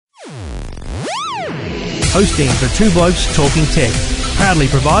Hosting for Two Blokes Talking Tech. Proudly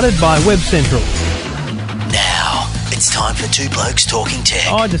provided by Web Central. Now, it's time for Two Blokes Talking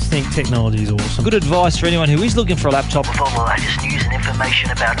Tech. I just think technology is awesome. Good advice for anyone who is looking for a laptop. With all the latest news and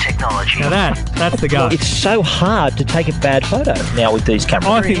information about technology. Now that's the guy. It's so hard to take a bad photo now with these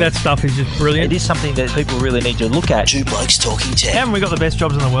cameras. I think that stuff is just brilliant. It is something that people really need to look at. Two Blokes Talking Tech. Haven't we got the best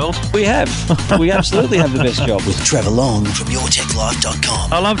jobs in the world? We have. We absolutely have the best job. With Trevor Long from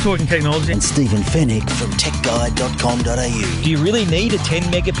yourtechlife.com. I love talking technology. And Stephen Fennick from techguide.com.au. Do you really need a 10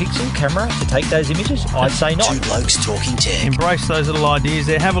 megapixel camera to take those images? I'd say not. Two Blokes Talking Tech. Embrace those little ideas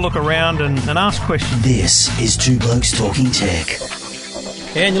there. Have a look around and ask questions. This is Two Blokes Talking Tech.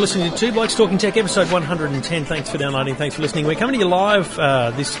 And you're listening to Two Blokes Talking Tech, episode 110. Thanks for downloading. Thanks for listening. We're coming to you live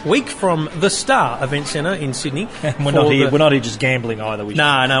this week from the Star Event Centre in Sydney. We're not here just gambling either. We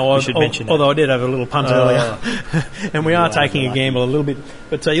should mention that. Although I did have a little punt earlier. And we are taking a gamble a little bit.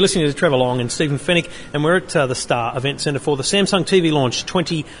 But you're listening to Trevor Long and Stephen Fennick, and we're at the Star Event Centre for the Samsung TV launch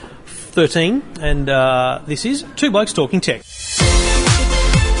 2013. And this is Two Blokes Talking Tech.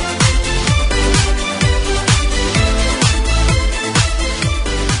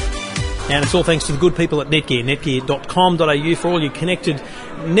 And it's all thanks to the good people at Netgear, netgear.com.au for all your connected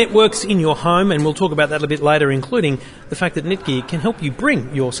networks in your home, and we'll talk about that a bit later, including the fact that Netgear can help you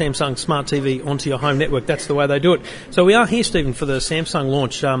bring your Samsung Smart TV onto your home network. That's the way they do it. So we are here, Stephen, for the Samsung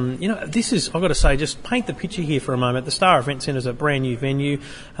launch. This is, I've got to say, just paint the picture here for a moment. The Star Event Centre is a brand new venue,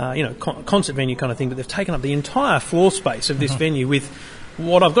 concert venue kind of thing, but they've taken up the entire floor space of this venue with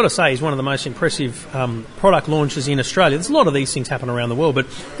what I've got to say is one of the most impressive product launches in Australia. There's a lot of these things happen around the world, but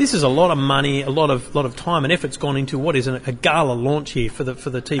this is a lot of money, a lot of time and effort's gone into what is a gala launch here for the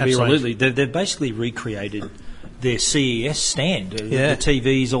TV range. Absolutely. They've basically recreated their CES stand. The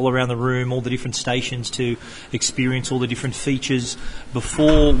TVs all around the room, all the different stations to experience all the different features.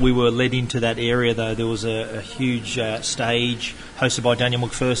 Before we were led into that area, though, there was a huge stage hosted by Daniel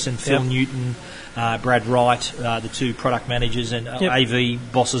McPherson, Phil Newton, Brad Wright, the two product managers and AV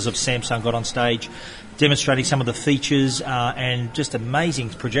bosses of Samsung got on stage, demonstrating some of the features and just amazing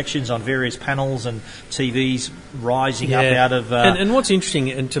projections on various panels and TVs rising up out of... and what's interesting...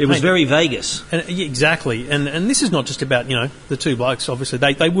 it was very Vegas. Exactly. And this is not just about, the two blokes, obviously.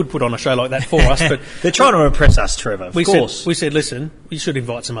 They would put on a show like that for us, but... They're trying to impress us, Trevor, of course. We said, listen, you should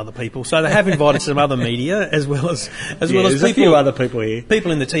invite some other people. So they have invited some other media as well as there's a few other people here.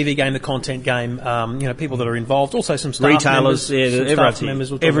 People in the TV game, the content game, people that are involved. Also some staff retailers,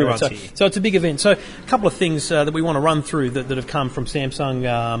 members. Everyone's here. So it's a big event. So a couple of things that we want to run through that have come from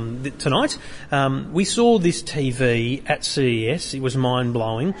Samsung tonight. We saw this TV at CES. It was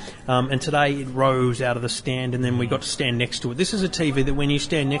mind-blowing. And today it rose out of the stand and then we got to stand next to it. This is a TV that when you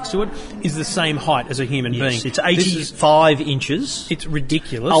stand next to it is the same height as a human being. It's 85 inches. It's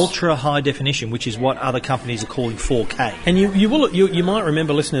ridiculous. Ultra high definition, which is what other companies are calling 4K. And you might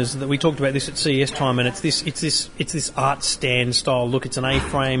remember, listeners, that we talked about this at CES time, and it's this art stand style look. It's an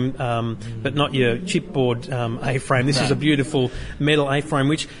A-frame, but not your chipboard A-frame. This is a beautiful metal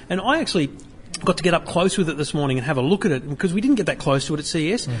A-frame, and I actually got to get up close with it this morning and have a look at it because we didn't get that close to it at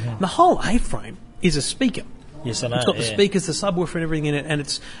CES. Mm-hmm. The whole A-frame is a speaker. Yes, I know. It's got the speakers, the subwoofer, and everything in it, and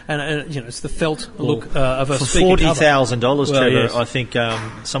it's it's the felt look of a for speaker $40,000, Trevor. Yes. I think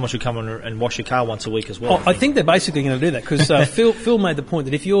someone should come and wash your car once a week as well. I think they're basically going to do that because Phil made the point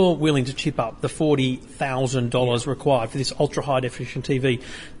that if you're willing to chip up the $40,000 required for this ultra high definition TV,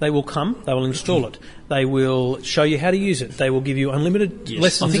 they will come, they will install it, they will show you how to use it, they will give you unlimited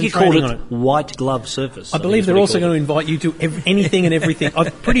lessons. I think and he called training it on it. white glove service. I believe they're also going to invite you to anything and everything.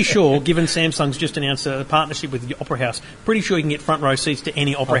 I'm pretty sure, given Samsung's just announced a partnership with the Opera House, pretty sure you can get front row seats to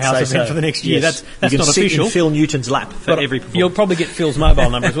any Opera House event for the next year. Yes. That's not official. You can sit in Phil Newton's lap for every performance. You'll probably get Phil's mobile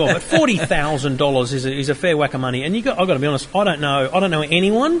number as well. But $40,000 is a fair whack of money. And I've got to be honest, I don't know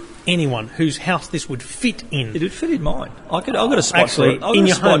anyone whose house this would fit in. It would fit in mine. I've got a spot actually for it. in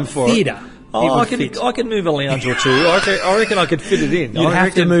your home theatre. I can move a lounge or two. I reckon I could fit it in. You'd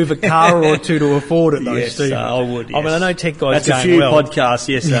have to move a car or two to afford it, though, yes, Steve. I would. Yes. I mean, I know tech guys. That's a few podcasts,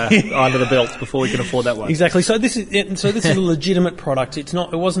 yes, under the belt before we can afford that one. Exactly. So this is a legitimate product. It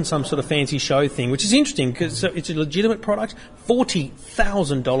wasn't some sort of fancy show thing, which is interesting because it's a legitimate product.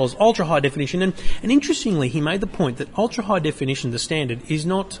 $40,000, ultra high definition, and interestingly, he made the point that ultra high definition, the standard, is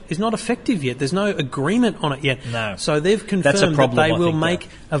not effective yet. There's no agreement on it yet. No. So they've confirmed That's a problem, that they will make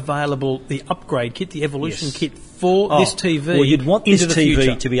available the upgrade kit, the Evolution kit, for this TV. Well, you'd want this into the TV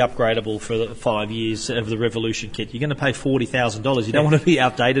future. to be upgradable for the 5 years of the Revolution kit. You're going to pay $40,000. You don't want to be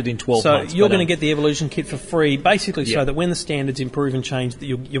outdated in 12 months. So you're going to get the Evolution kit for free, basically, so that when the standards improve and change, that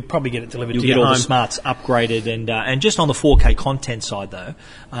you'll probably get it delivered to your home. You'll get all the smarts upgraded, and just on the 4K content side, though,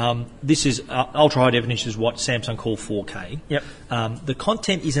 this is ultra high definition is what Samsung call 4K. Yep. The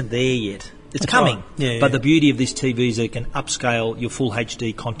content isn't there yet. It's That's coming. right. Yeah, but yeah. the beauty of this TV is that it can upscale your full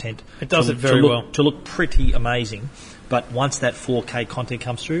HD content. It does it very well. To look pretty amazing. But once that 4K content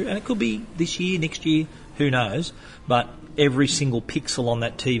comes through, and it could be this year, next year, who knows, but every single pixel on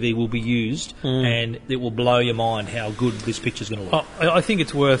that TV will be used, and it will blow your mind how good this picture's going to look. I think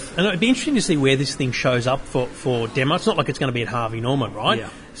it's worth, and it'd be interesting to see where this thing shows up for demo. It's not like it's going to be at Harvey Norman, right? Yeah.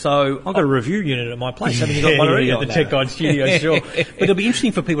 So I've got a review unit at my place. Haven't you got one already? The Tech Guide Studio, sure. But it'll be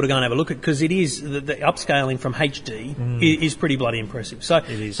interesting for people to go and have a look at, because it is the upscaling from HD is pretty bloody impressive. So,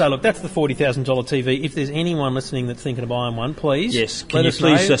 look, that's the $40,000 TV. If there's anyone listening that's thinking of buying one, please, Yes, can let you us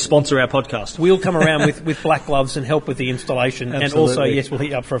please know. sponsor our podcast? We'll come around with black gloves and help with the installation, and Absolutely. also, yes, we'll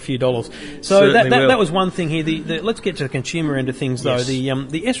hit you up for a few dollars. So Certainly will. that was one thing here. Let's get to the consumer end of things, though.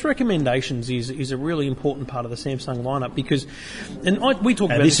 Yes. The S recommendations is a really important part of the Samsung lineup, because, we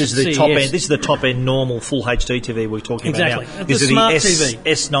talked about This is the at top CES. end. This is the top end normal full HD TV we're talking Exactly. about now. The This is smart the TV.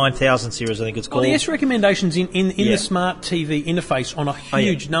 S9000 series, I think it's Well, called. the S recommendations in Yeah. the smart TV interface on a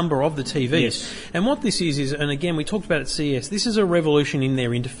huge number of the TVs. Yes. And what this is, and again, we talked about it at CES, this is a revolution in their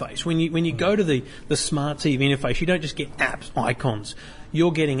interface. When you go to the smart TV interface, you don't just get apps, icons.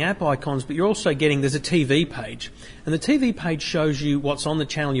 You're getting app icons, but you're also getting, there's a TV page. And the TV page shows you what's on the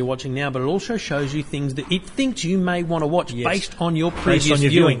channel you're watching now, but it also shows you things that it thinks you may want to watch based on your previous Based on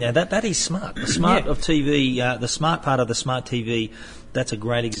your viewing. viewing. Now, that is smart. The smart of TV, the smart part of the smart TV, that's a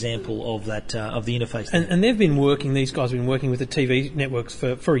great example of that, of the interface. And they've been working, these guys have been working with the TV networks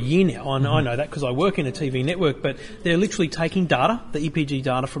for a year now. I know that because I work in a TV network, but they're literally taking data, the EPG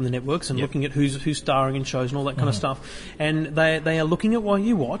data from the networks, and looking at who's starring in shows and all that kind of stuff. And they are looking at what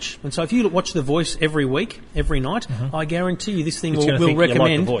you watch. And so if you watch The Voice every week, every night, I guarantee you this thing It's gonna will think you like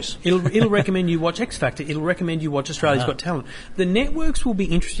recommend. The Voice. It'll recommend you watch X Factor. It'll recommend you watch Australia's Got Talent. The networks will be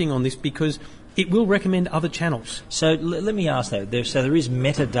interesting on this because it will recommend other channels. So let me ask though. There is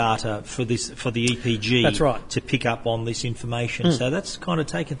metadata for the EPG. That's right. To pick up on this information. So that's kind of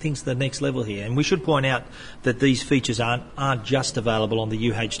taking things to the next level here. And we should point out that these features aren't just available on the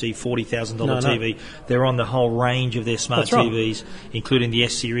UHD $40,000 TV. They're on the whole range of their smart That's right. TVs, including the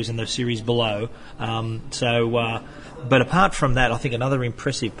S series and the series below. But apart from that, I think another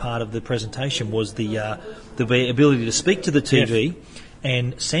impressive part of the presentation was the ability to speak to the TV. Yes.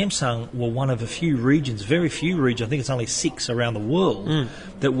 And Samsung were one of a few regions, very few regions, I think it's only 6 around the world,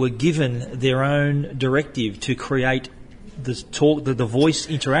 that were given their own directive to create the voice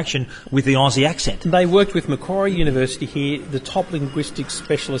interaction with the Aussie accent. They worked with Macquarie University here, the top linguistics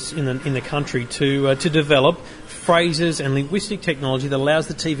specialists in the country, to develop phrases and linguistic technology that allows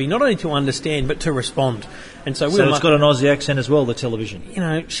the TV not only to understand but to respond. And so it's got an Aussie accent as well, the television. You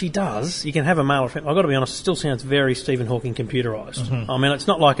know, she does. You can have a male effect. I've got to be honest, it still sounds very Stephen Hawking computerised. I mean, it's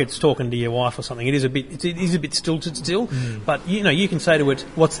not like it's talking to your wife or something. It is a bit stilted still. But, you can say to it,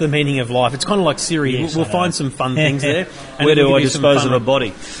 what's the meaning of life? It's kind of like Siri. Yes, we'll find some fun things there. And Where do we'll I give you some dispose fun of a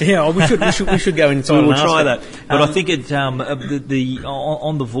body? Yeah, we should go inside We will and ask try it. that. But I think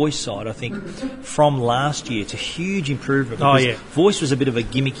on the voice side, I think from last year, it's a huge improvement. Because voice was a bit of a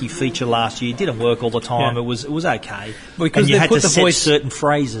gimmicky feature last year. It didn't work all the time. Yeah. It was okay. Because and you they had put to the set voice certain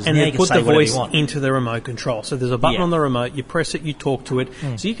phrases. and now they you can put say the whatever voice you want. into the remote control. So there's a button Yeah. on the remote. You press it, you talk to it.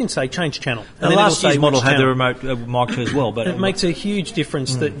 So you can say change channel. And then last it'll year's say model which had the channel. remote monitor as well. But It makes a huge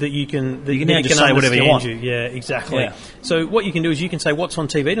difference that you can now it just can say whatever you understand want. Yeah, exactly. Yeah. So what you can do is you can say what's on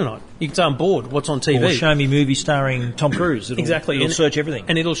TV tonight. You can say I'm bored. What's on TV? Or show me movie starring Tom Cruise. It'll And search everything.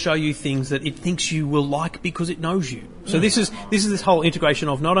 and it'll show you things that it thinks you will like because it knows you. So this is this whole integration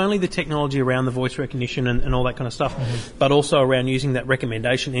of not only the technology around the voice recognition and all that kind of stuff, but also around using that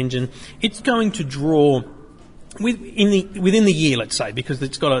recommendation engine. It's going to draw within the year, let's say, because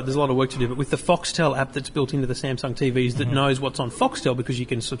there's a lot of work to do. But with the Foxtel app that's built into the Samsung TVs that knows what's on Foxtel, because you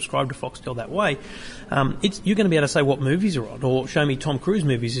can subscribe to Foxtel that way, you're going to be able to say what movies are on, or show me Tom Cruise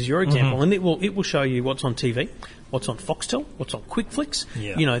movies as your example, and it will show you what's on TV. what's on Foxtel, what's on QuickFlix.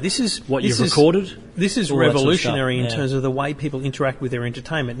 Yeah. You know, this is What you've recorded. This is all that sort of revolutionary stuff, in yeah. terms of the way people interact with their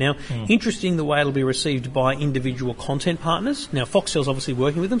entertainment. Now, interesting the way it'll be received by individual content partners. Now, Foxtel's obviously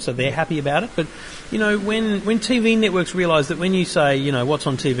working with them, so they're happy about it. But, you know, when TV networks realise that when you say, you know, what's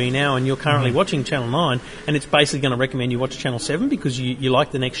on TV now and you're currently watching Channel 9 and it's basically going to recommend you watch Channel 7 because you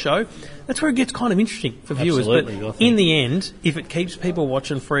like the next show, that's where it gets kind of interesting for viewers. Absolutely, I But think. in the end, if it keeps people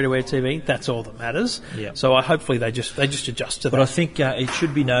watching free-to-air TV, that's all that matters. Yeah. So hopefully they just adjust to that. But I think it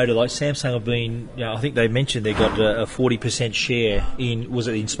should be noted, like Samsung have been, I think they mentioned they got a 40% share was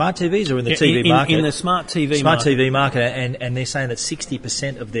it in smart TVs or in the TV market? In the smart TV market. TV market, and they're saying that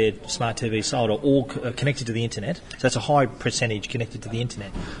 60% of their smart TVs sold are all connected to the internet. So that's a high percentage connected to the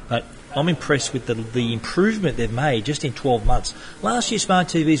internet. But I'm impressed with the improvement they've made just in 12 months. Last year smart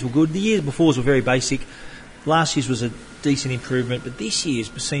TVs were good. The year before were very basic. Last year's was a decent improvement, but this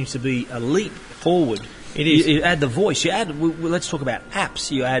year's seems to be a leap forward. It is. You add the voice. You add. Let's talk about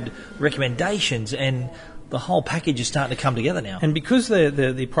apps. You add recommendations, and the whole package is starting to come together now. And because the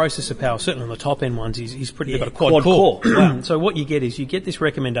processor power, certainly on the top end ones, is pretty. They've got a quad core. Wow. So what you get is you get this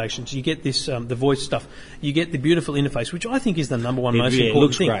recommendations, you get this the voice stuff, you get the beautiful interface, which I think is the number one most important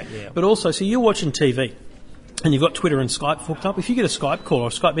looks thing. great, yeah. But also, so you're watching TV. And you've got Twitter and Skype hooked up. If you get a Skype call or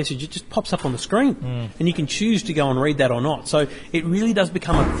a Skype message, it just pops up on the screen. And you can choose to go and read that or not. So it really does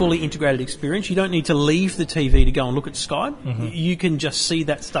become a fully integrated experience. You don't need to leave the TV to go and look at Skype. You can just see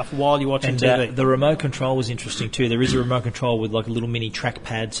that stuff while you're watching TV. The remote control was interesting too. There is a remote control with like a little mini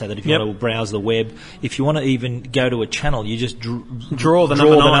trackpad, so that if you Yep. want to browse the web, if you want to even go to a channel, you just Draw the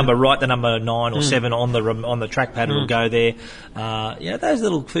number 9. write the number 9 or 7 on the trackpad, and it'll go there. Those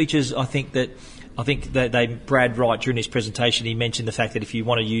little features, I think that Brad Wright during his presentation, he mentioned the fact that if you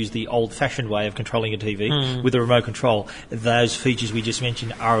want to use the old-fashioned way of controlling a TV with a remote control, those features we just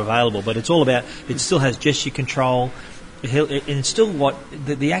mentioned are available. But it's all about, it still has gesture control, and it's still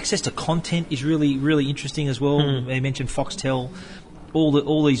the access to content is really, really interesting as well. He mentioned Foxtel.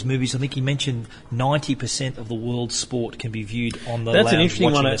 All these movies, I think he mentioned 90% of the world's sport can be viewed on the That's lounge an interesting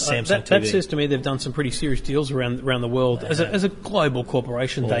watching one. a Samsung That TV. says to me they've done some pretty serious deals around the world. As a global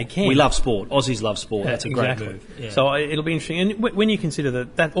corporation, they can. We love sport. Aussies love sport. That's a exactly. great move. Yeah. So it'll be interesting. And when you consider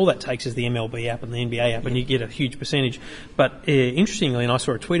that all that takes is the MLB app and the NBA app, and you get a huge percentage. But interestingly, and I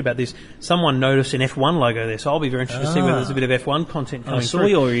saw a tweet about this, someone noticed an F1 logo there. So I'll be very interested to see whether there's a bit of F1 content coming I saw through.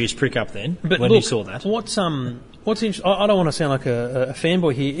 your ears prick up then But when look, you saw that. What's interesting? I don't want to sound like a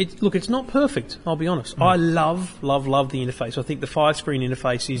fanboy here. It's not perfect. I'll be honest. I love the interface. I think the 5-screen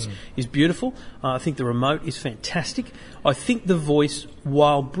interface is beautiful. I think the remote is fantastic. I think the voice,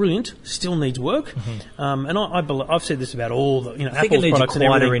 while brilliant, still needs work. And I've said this about all the I think Apple's it needs a products and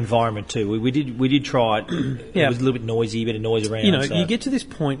quieter everything. environment too. We did try it. Yeah. It was a little bit noisy, a bit of noise around. You know, so. you get to this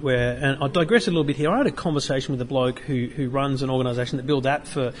point where, and I digress a little bit here. I had a conversation with a bloke who runs an organisation that builds app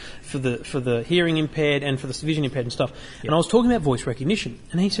for the hearing impaired and for the vision impaired and stuff. And I was talking about voice recognition,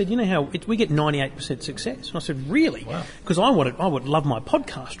 and he said, you know how we get 98% success. And I said, really? Wow. Because I would love my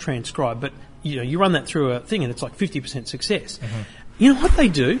podcast transcribed, but you run that through a thing and it's like 50% success. You know what they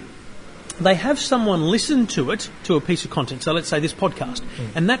do? They have someone listen to it, to a piece of content. So let's say this podcast,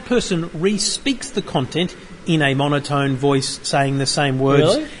 and that person re-speaks the content in a monotone voice, saying the same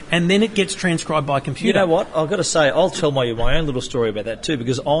words, Really? and then it gets transcribed by computer. You know what? I've got to say, I'll tell my own little story about that too,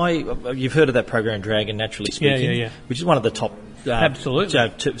 because you've heard of that program, Dragon Naturally Speaking, yeah. which is one of the top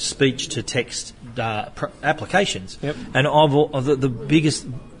Absolutely. speech to text applications. Yep. And the biggest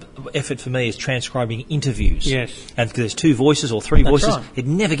effort for me is transcribing interviews. Yes. And because there's 2 voices or 3 voices, right. it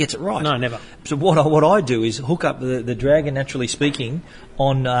never gets it right. No, never. So what I do is hook up the Dragon Naturally Speaking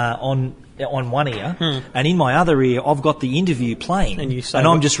on one ear, and in my other ear I've got the interview playing, And you say I'm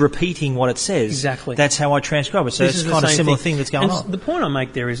what- just repeating what it says. Exactly. That's how I transcribe it. So This it's is the kind of same similar thing that's going And on. The point I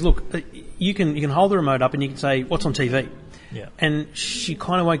make there is, look, you can hold the remote up and you can say, what's on TV? Yeah. And she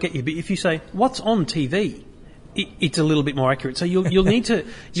kind of won't get you. But if you say, what's on TV? It's a little bit more accurate. So you'll need to...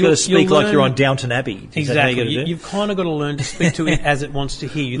 You've got to speak like you're on Downton Abbey. Is that how Exactly. you got to do? You've kind of got to learn to speak to it as it wants to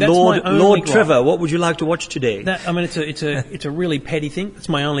hear you. That's Lord my only Lord gripe. Trevor, what would you like to watch today? It's a really petty thing. It's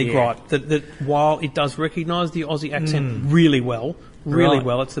my only Yeah. gripe. That while it does recognise the Aussie accent really well, Right.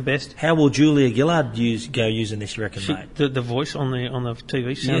 it's the best. How will Julia Gillard go using this, you reckon, mate? The voice on the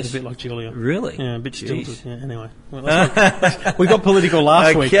TV sounds Yes. a bit like Julia. Really? Yeah, a bit Jeez. stilted. Yeah, anyway, well, we got political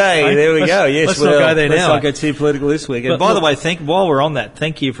last week. Okay, there we go. Yes, let's not go there let's now. not go too political this week. And But by the look- way, while we're on that,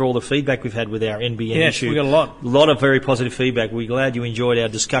 thank you for all the feedback we've had with our NBN Yes, issue. we got a lot. A lot of very positive feedback. We're glad you enjoyed our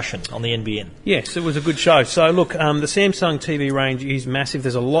discussion on the NBN. Yes, it was a good show. So, look, the Samsung TV range is massive.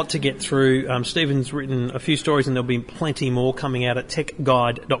 There's a lot to get through. Stephen's written a few stories, and there'll be plenty more coming out at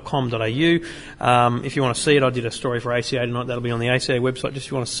techguide.com.au. If you want to see it, I did a story for ACA tonight. That'll be on the ACA website, just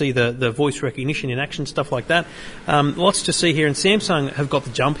if you want to see the voice recognition in action, stuff like that. Lots to see here, and Samsung have got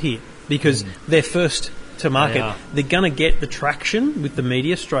the jump here because they're first to market. They're going to get the traction with the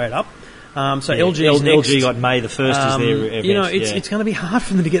media straight up. LG got May the 1st as their event. It's going to be hard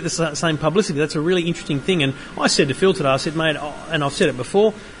for them to get the same publicity. That's a really interesting thing. And I said to Phil today, I said, mate, and I've said it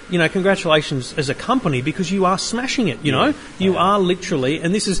before, congratulations as a company because you are smashing it. You are literally,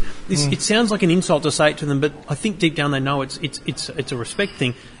 and this. It sounds like an insult to say it to them, but I think deep down they know it's a respect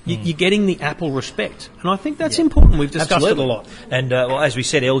thing. You're getting the Apple respect, and I think that's important. We've discussed it a lot. And as we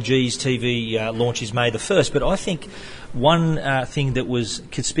said, LG's TV launch is May the 1st, but I think one thing that was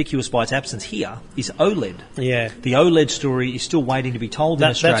conspicuous by its absence here is OLED. Yeah, the OLED story is still waiting to be told in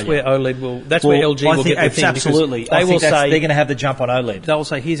Australia. That's where OLED will. That's where LG will get the thing. Absolutely, they will say they're going to have the jump on OLED. They will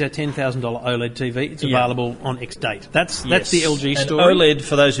say, "Here's our $10,000 OLED TV. It's available on X date." That's the LG and story. OLED,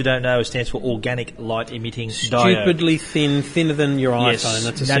 for those who don't know, stands for Organic Light Emitting Diode. Stupidly thinner than your iPhone.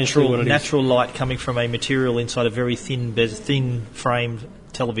 That's essentially what it is. Natural light coming from a material inside a very thin framed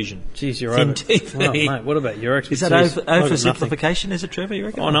television. Jeez, you're thin over TV. Oh, mate, what about your expertise? Is that oversimplification? Is it, Trevor? You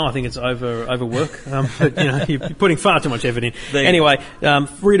reckon? Oh no, I think it's overwork. But you're putting far too much effort in. Anyway,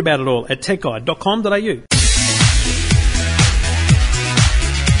 read about it all at techguide.com.au.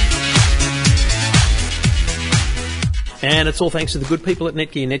 And it's all thanks to the good people at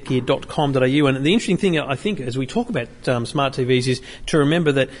Netgear, netgear.com.au. And the interesting thing, I think, as we talk about smart TVs is to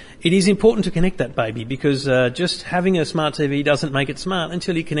remember that it is important to connect that baby because just having a smart TV doesn't make it smart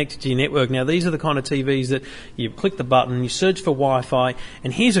until you connect it to your network. Now, these are the kind of TVs that you click the button, you search for Wi-Fi,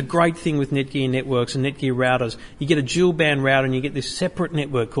 and here's a great thing with Netgear networks and Netgear routers. You get a dual-band router and you get this separate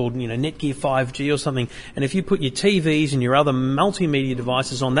network called Netgear 5G or something. And if you put your TVs and your other multimedia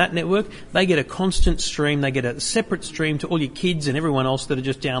devices on that network, they get a constant stream, they get a separate stream to all your kids and everyone else that are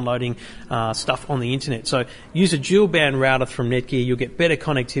just downloading stuff on the internet. So use a dual band router from Netgear. You'll get better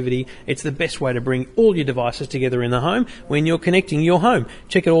connectivity. It's the best way to bring all your devices together in the home when you're connecting your home.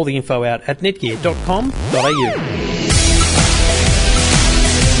 Check all the info out at netgear.com.au.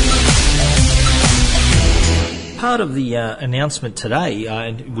 Part of the announcement today,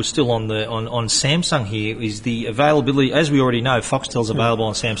 and we're still on Samsung here, is the availability. As we already know, Foxtel's available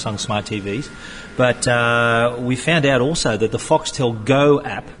on Samsung smart TVs, but we found out also that the Foxtel Go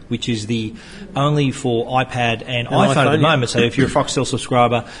app, which is the only for iPad and iPhone at the moment. So if you're a Foxtel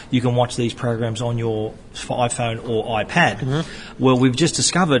subscriber, you can watch these programs on your iPhone or iPad. Mm-hmm. Well, we've just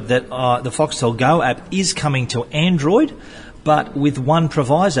discovered that the Foxtel Go app is coming to Android, but with one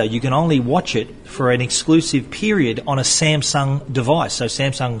proviso, you can only watch it for an exclusive period on a Samsung device. So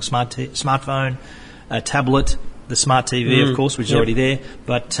Samsung smartphone, a tablet, the smart TV, of course, which is already there.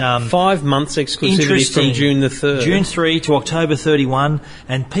 But 5 months exclusivity from June the 3rd. June 3 to October 31,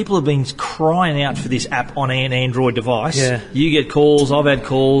 and people have been crying out for this app on an Android device. Yeah. You get calls, I've had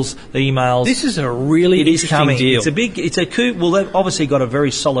calls, emails. This is a really interesting deal. It's a coup. Well, they've obviously got a very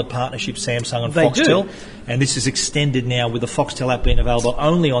solid partnership, Samsung and Foxtel. And this is extended now with the Foxtel app being available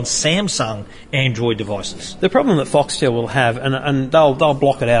only on Samsung Android devices. The problem that Foxtel will have, and they'll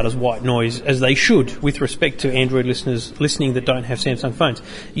block it out as white noise, as they should, with respect to Android listeners listening that don't have Samsung phones.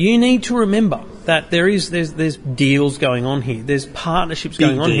 You need to remember that there's deals going on here. There's partnerships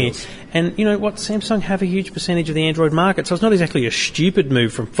going on here. And you know what? Samsung have a huge percentage of the Android market, so it's not exactly a stupid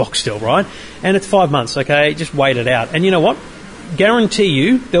move from Foxtel, right? And it's 5 months, okay? Just wait it out. And you know what? Guarantee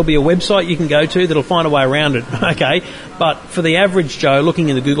you there'll be a website you can go to that'll find a way around it, okay? But for the average Joe looking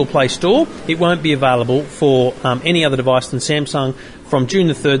in the Google Play Store, it won't be available for any other device than Samsung from June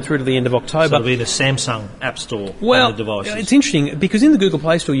the 3rd through to the end of October. So it'll be the Samsung App Store on the devices. It's interesting because in the Google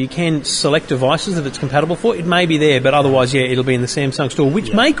Play Store you can select devices that it's compatible for. It may be there, but otherwise, it'll be in the Samsung Store,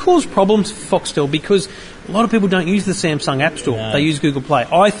 which may cause problems for Foxtel because a lot of people don't use the Samsung App Store. No. They use Google Play.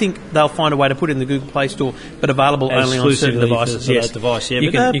 I think they'll find a way to put it in the Google Play Store, but available only on certain devices. For that device, yeah.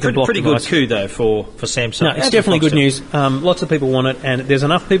 You can block pretty good coup, though, for Samsung. No, it's definitely good news. Lots of people want it, and there's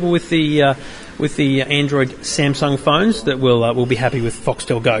enough people with the Android Samsung phones that will be happy with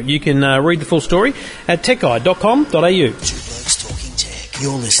Foxtel Go. You can read the full story at techguide.com.au. Two Blokes Talking Tech.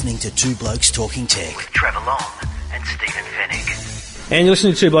 You're listening to Two Blokes Talking Tech with Trevor Long and Stephen Fennick. And you're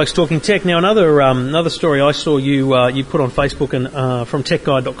listening to Two Blokes Talking Tech. Now, another story I saw you put on Facebook and from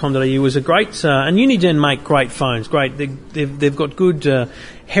techguide.com.au was a great, and Uniden make great phones. Great, they've got good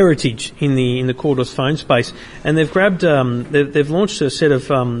heritage in the cordless phone space, and they've grabbed they've launched a set of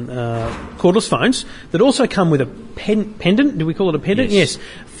cordless phones that also come with a pendant. Do we call it a pendant? Yes.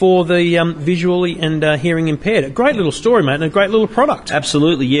 for the visually and hearing impaired. A great little story, mate, and a great little product.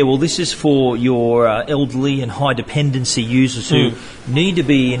 Absolutely, yeah. Well, this is for your elderly and high dependency users who need to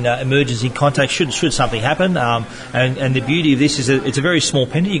be in emergency contact should something happen. And the beauty of this is that it's a very small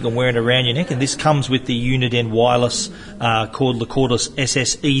pendant. You can wear it around your neck, and this comes with the Uniden wireless cordless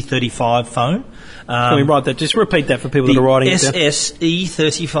SSE35 phone. Can we write that? Just repeat that for people that are writing it down.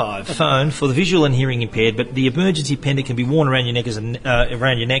 SSE35 phone for the visual and hearing impaired, but the emergency pendant can be worn around your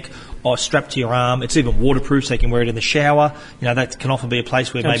neck or strapped to your arm. It's even waterproof, so you can wear it in the shower. You know, that can often be a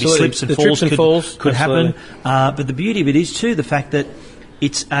place where maybe slips and falls could happen. But the beauty of it is too the fact that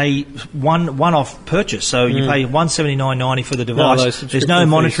it's a one-off purchase, so you pay $179.90 for the device. There's no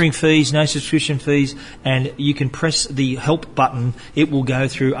monitoring fees, no subscription fees, and you can press the help button. It will go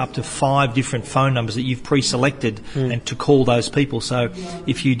through up to 5 different phone numbers that you've pre-selected and to call those people. So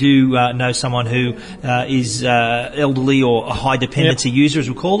if you do know someone who is elderly or a high dependency user, as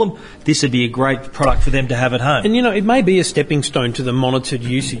we call them, this would be a great product for them to have at home. And, you know, it may be a stepping stone to the monitored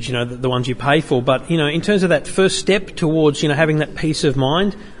usage, you know, the ones you pay for, but, you know, in terms of that first step towards, you know, having that peace of mind,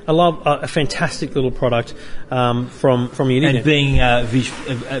 I love a fantastic little product from Uniden. And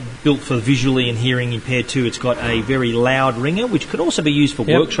being built for visually and hearing impaired too, it's got a very loud ringer, which could also be used for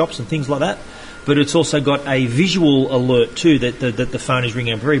workshops and things like that. But it's also got a visual alert too that the phone is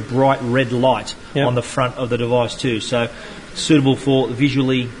ringing, a very bright red light on the front of the device too. So suitable for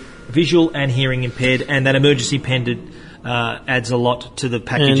visual and hearing impaired, and that emergency pendant adds a lot to the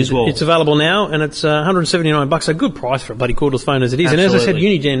package as well. It's available now, and it's $179, a good price for a bloody cordless phone as it is. Absolutely. And as I said,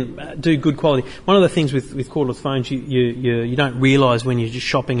 Uniden do good quality. One of the things with cordless phones you don't realise when you're just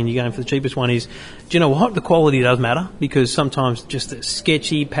shopping and you're going for the cheapest one is, do you know what? The quality does matter, because sometimes just the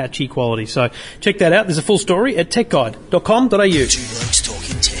sketchy, patchy quality. So check that out. There's a full story at techguide.com.au. Two Blokes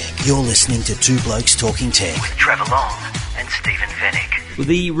Talking Tech. You're listening to Two Blokes Talking Tech with Trevor Long and Stephen Fennick.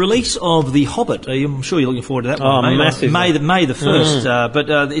 The release of The Hobbit, I'm sure you're looking forward to that one. Massive. May the 1st, but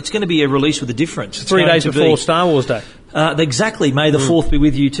it's going to be a release with a difference. 3 days before Star Wars Day. Exactly. May the 4th be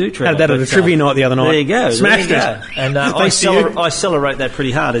with you too, Trevor. Had that at a trivia night the other night. There you go. Smashed it. And I celebrate that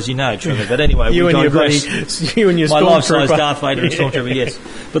pretty hard, as you know, Trevor. But anyway, you and your my life-size Darth Vader and Stormtrooper, yes.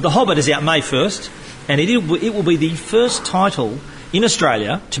 But The Hobbit is out May 1st, and it will be the first title in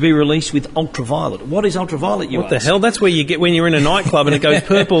Australia to be released with ultraviolet. What is ultraviolet, you ask? What the hell? That's where you get when you're in a nightclub and it goes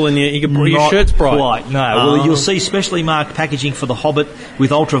purple and your shirt's bright. Quite, no. Well, you'll see specially marked packaging for The Hobbit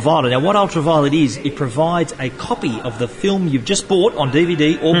with ultraviolet. Now, what ultraviolet is, it provides a copy of the film you've just bought on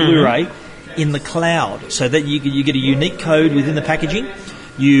DVD or Blu-ray in the cloud, so that you get a unique code within the packaging.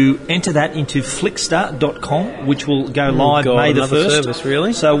 You enter that into Flixster.com, which will go live May the 1st. Service,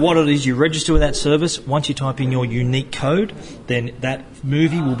 really? So what it is, you register with that service. Once you type in your unique code, then that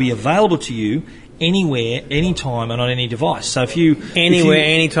movie will be available to you anywhere, anytime, and on any device. So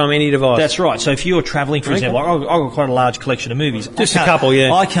anytime, any device. That's right. So if you're travelling, for example, I've got quite a large collection of movies. Just a couple,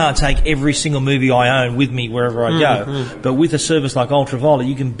 yeah. I can't take every single movie I own with me wherever I go. But with a service like Ultraviolet,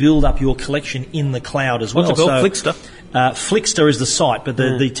 you can build up your collection in the cloud as well. What's it called? Flixster? Flixster is the site, but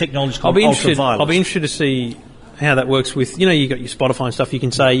the technology is called Ultraviolet. I'll be interested to see how that works with, you know, you got your Spotify and stuff. You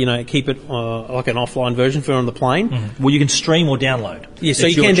can say, you know, keep it like an offline version for on the plane. Well, you can stream or download. Yeah, so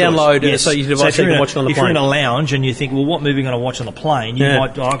you can download so your device you can watch it on the plane. If you're in a lounge and you think, well, what movie am I going to watch on the plane?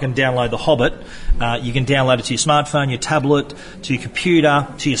 I can download The Hobbit. You can download it to your smartphone, your tablet, to your computer,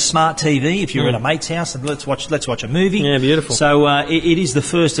 to your smart TV. If you're at a mate's house and let's watch a movie. Yeah, beautiful. So it is the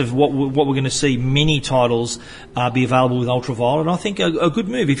first of what we're going to see many titles be available with Ultraviolet. And I think a good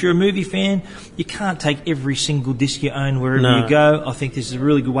move. If you're a movie fan, you can't take every single disc you own wherever you go. I think this is a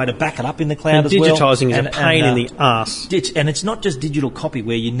really good way to back it up in the cloud as well. Digitising is a pain in the arse. And it's not just digital copy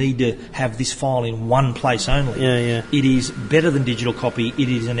where you need to have this file in one place only. Yeah. It is better than digital copy. It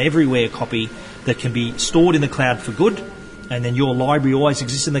is an everywhere copy that can be stored in the cloud for good, and then your library always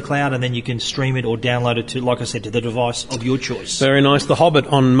exists in the cloud, and then you can stream it or download it to, like I said, to the device of your choice. Very nice. The Hobbit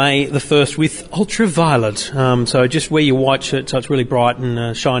on May the 1st with ultraviolet. So just wear your white shirt so it's really bright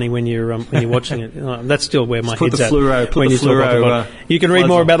and shiny when you're watching it. That's still where my head's at. You can read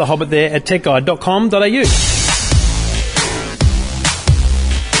more about The Hobbit there at techguide.com.au.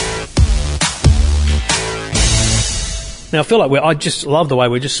 Now, I feel like I just love the way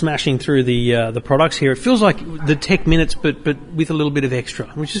we're just smashing through the products here. It feels like the Tech Minutes, but with a little bit of extra,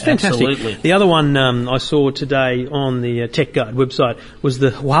 which is fantastic. Absolutely. The other one I saw today on the Tech Guide website was the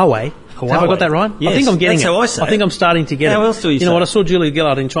Huawei. Have I got that right? Yes, I think I'm getting that's it. How I say I think I'm starting to get it. How else do you say? You know what? I saw Julia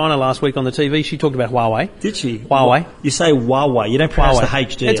Gillard in China last week on the TV. She talked about Huawei. Did she? Huawei. You say Huawei. You don't pronounce the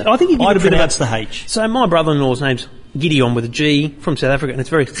H, do you? I think I pronounce the H. So my brother-in-law's name's Gideon with a G from South Africa, and it's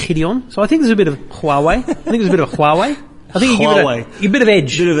very Gideon. So I think there's a bit of Huawei. I think you give it a bit of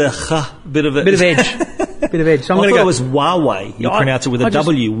edge. Bit of edge. Bit of edge. Bit of edge. So I thought it was Huawei. You pronounce it with a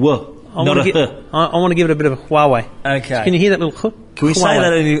W. I want to give it a bit of a Huawei. Okay. So can you hear that little? Can we say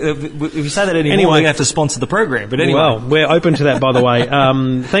that? If you say that anymore, we have to sponsor the program. But anyway, well, we're open to that, by the way.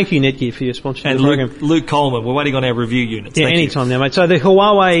 Thank you, Netgear, for your sponsorship of the program. Luke Coleman, we're waiting on our review units. Yeah, anytime now, mate. So the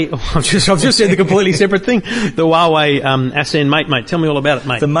Huawei, I've just said the completely separate thing. The Huawei Ascend Mate. Tell me all about it,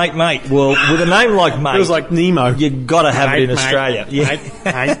 mate. The Mate. Well, with a name like Mate, it was like Nemo. You've got to have it in Australia.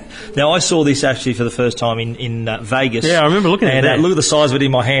 Yeah. Now I saw this actually for the first time in Vegas. Yeah, I remember looking at it. Look at the size of it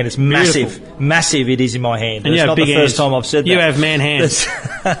in my hand. It's massive. Beautiful. Massive it is in my hand. And it's not the first time I've said that. You have man hands.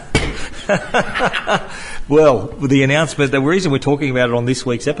 Well, the announcement, the reason we're talking about it on this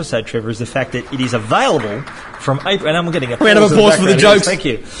week's episode, Trevor, is the fact that it is available from April. And I'm getting round of applause for the jokes. Thank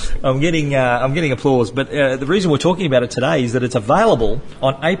you. I'm getting applause. But the reason we're talking about it today is that it's available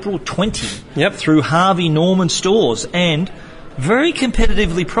on April 20 through Harvey Norman stores and very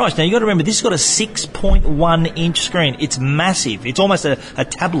competitively priced. Now, you've got to remember, this has got a 6.1-inch screen. It's massive. It's almost a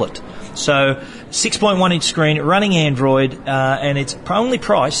tablet. So, 6.1-inch screen, running Android, and it's only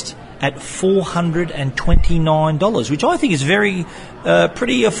priced at $429, which I think is very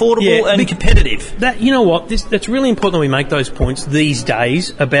pretty affordable and competitive. You know what? That's really important that we make those points these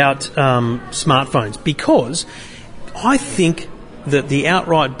days about smartphones, because I think that the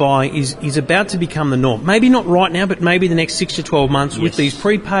outright buy is about to become the norm. Maybe not right now, but maybe the next 6 to 12 months with these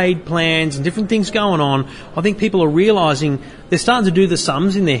prepaid plans and different things going on. I think people are realising they're starting to do the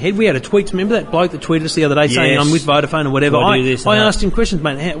sums in their head. We had a tweet. Remember that bloke that tweeted us the other day saying, I'm with Vodafone or whatever? I asked him questions,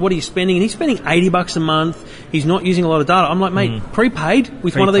 mate, what are you spending? And he's spending $80 a month. He's not using a lot of data. I'm like, mate, prepaid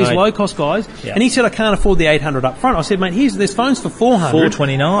with one of these low-cost guys. Yeah. And he said, I can't afford the $800 up front. I said, mate, there's phones for $400.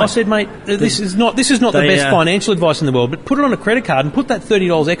 $429. I said, mate, this is not the best financial advice in the world, but put it on a credit card and put that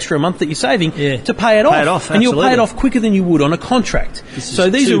 $30 extra a month that you're saving to pay it off. And you'll pay it off quicker than you would on a contract. So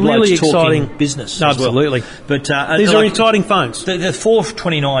these are really exciting business. Absolutely. But these are exciting phones. The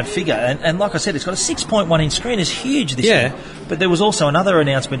 $429 figure, and like I said, it's got a 6.1-inch screen. It's huge this year. But there was also another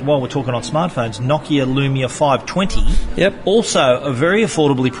announcement while we're talking on smartphones, Nokia Lumia 520. Also very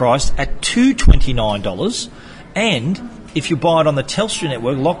affordably priced at $229. And if you buy it on the Telstra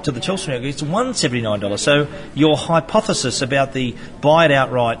network, locked to the Telstra network, it's $179. So your hypothesis about the buy it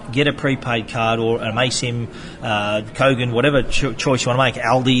outright, get a prepaid card or an ASIM, Kogan, whatever choice you want to make,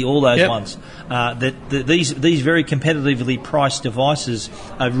 Aldi, all those ones, these very competitively priced devices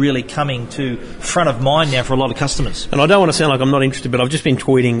are really coming to front of mind now for a lot of customers. And I don't want to sound like I'm not interested, but I've just been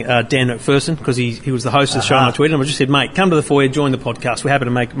tweeting Dan McPherson because he was the host of the show, and I tweeted him. I just said, mate, come to the foyer, join the podcast. We're happy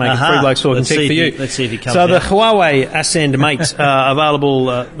to make a Free Blokes Talking Tech for you. Let's see if he comes So down. the Huawei Ascend Mate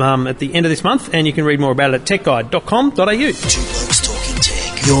available at the end of this month, and you can read more about it at techguide.com.au. Two Blokes Talking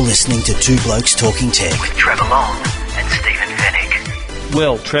Tech. You're listening to Two Blokes Talking Tech with Trevor Long and Stephen Fennick.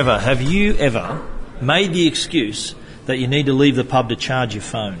 Well, Trevor, have you ever made the excuse that you need to leave the pub to charge your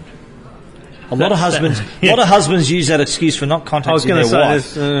phone? A lot of husbands use that excuse for not contacting their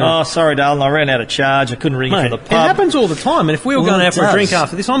wife. Oh, sorry, darling, I ran out of charge. I couldn't ring you from the pub. It happens all the time, and if we were going out for a drink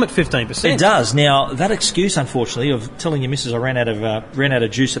after this, I'm at 15%. It does. Now, that excuse, unfortunately, of telling your missus I ran out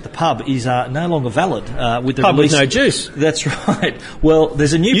of juice at the pub is no longer valid with the pub release. With no juice. That's right. Well,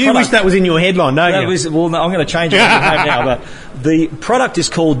 there's a new product. You wish that was in your headline, don't you? No, I'm going to change it now. But the product is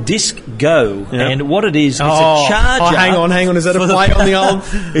called Disc Go, and what it is, it's a charger. Oh, hang on. Is that a play on the old?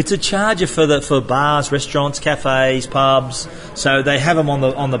 It's a charger for bars, restaurants, cafes, pubs. So they have them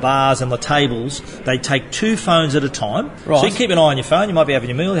on the bars and the tables. They take 2 phones at a time. Right. So you can keep an eye on your phone. You might be having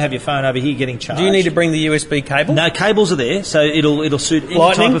your meal. You have your phone over here getting charged. Do you need to bring the USB cable? No, cables are there, so it'll suit any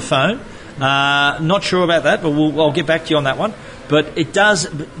type of phone. Not sure about that, but I'll get back to you on that one. But it does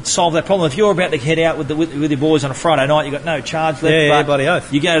solve that problem. If you're about to head out with your boys on a Friday night, you've got no charge left. Bloody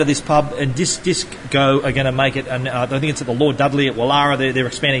oath. You go to this pub, and Disc Go are going to make it. And I think it's at the Lord Dudley at Wallara. They're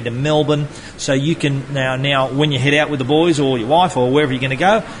expanding to Melbourne, so you can now when you head out with the boys or your wife or wherever you're going to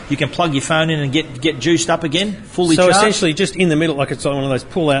go, you can plug your phone in and get juiced up again, fully charged. So essentially, just in the middle, like it's like one of those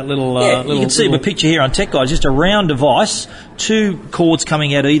pull-out little. You can see a picture here on Tech Guide. Just a round device, 2 cords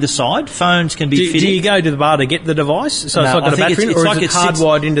coming out either side. Phones can be fitted. Do you go to the bar to get the device? So it's like got a battery in it, or is it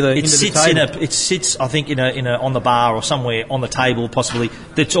hardwired into the table? It sits, I think, on the bar or somewhere on the table, possibly.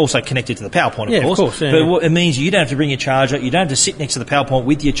 That's also connected to the PowerPoint, of course. But it means you don't have to bring your charger. You don't have to sit next to the PowerPoint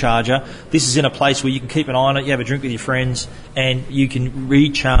with your charger. This is in a place where you can keep an eye on it. You have a drink with your friends, and you can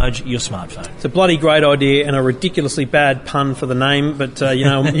recharge your smartphone. It's a bloody great idea and a ridiculously bad pun for the name. But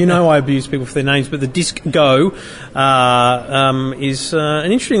I abuse people for their names. But the Disc Go is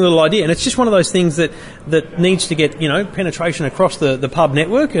an interesting little idea, and it's just one of those things that needs to get penetration information across the pub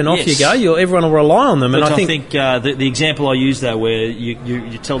network, and off Yes. you go. Everyone will rely on them. But And I think the example I use though, where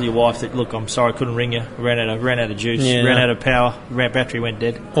you tell your wife that, look, I'm sorry I couldn't ring you, ran out of juice, Yeah. ran out of power, battery went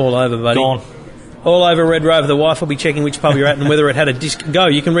dead, all over, buddy. gone. All over Red Rover. The wife will be checking which pub you're at and whether it had a disc go.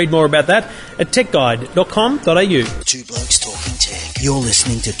 You can read more about that at techguide.com.au. Two Blokes Talking Tech. You're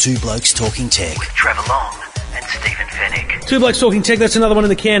listening to Two Blokes Talking Tech with Trevor Long and Stephen Fennick. Two Blokes Talking Tech, that's another one in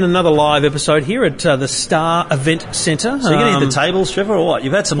the can, another live episode here at the Star Event Centre. So you're going to hit the tables, Trevor, or what?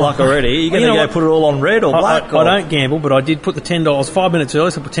 You've had some luck already. You're going to know go what? put it all on red or black? I don't gamble, but I did put the $10 5 minutes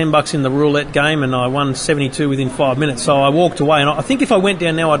early, so I put $10 in the roulette game, and I won 72 within 5 minutes. So I walked away, and I think if I went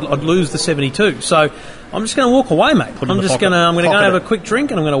down now, I'd lose the 72. So I'm just going to walk away, mate. I'm going to go and have a quick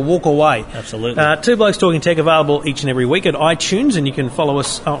drink, and I'm going to walk away. Absolutely. Two Blokes Talking Tech available each and every week at iTunes, and you can follow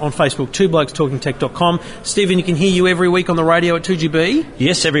us on Facebook, twoblokestalkingtech.com. Stephen, you can hear you every week on the radio at 2GB.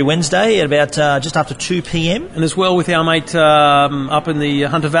 Yes, every Wednesday at about just after 2 p.m. And as well with our mate up in the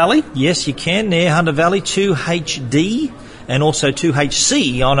Hunter Valley. Yes, you can. Near Hunter Valley, 2HD. And also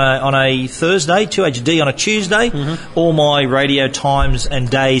 2HC on a Thursday, 2HD on a Tuesday. Mm-hmm. All my radio times and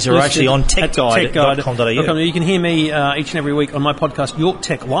days are actually on techguide.com.au. You can hear me each and every week on my podcast, Your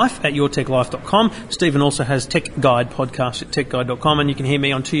Tech Life, at yourtechlife.com. Stephen also has Tech Guide podcast at techguide.com, and you can hear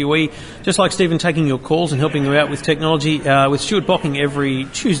me on 2UE, just like Stephen, taking your calls and helping you out with technology with Stuart Bocking every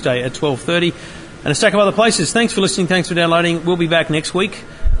Tuesday at 12:30. And a stack of other places. Thanks for listening. Thanks for downloading. We'll be back next week.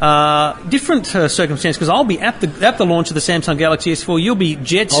 Different circumstance, because I'll be at the launch of the Samsung Galaxy S4. You'll be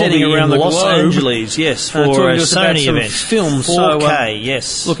jet setting around the Los globe. Angeles, yes, for a Sony event. Film, 4K,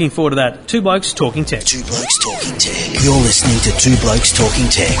 yes. Looking forward to that. Two Blokes Talking Tech. Two Blokes Talking Tech. You're listening to Two Blokes Talking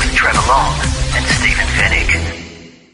Tech with Trevor Long and Stephen Fennick.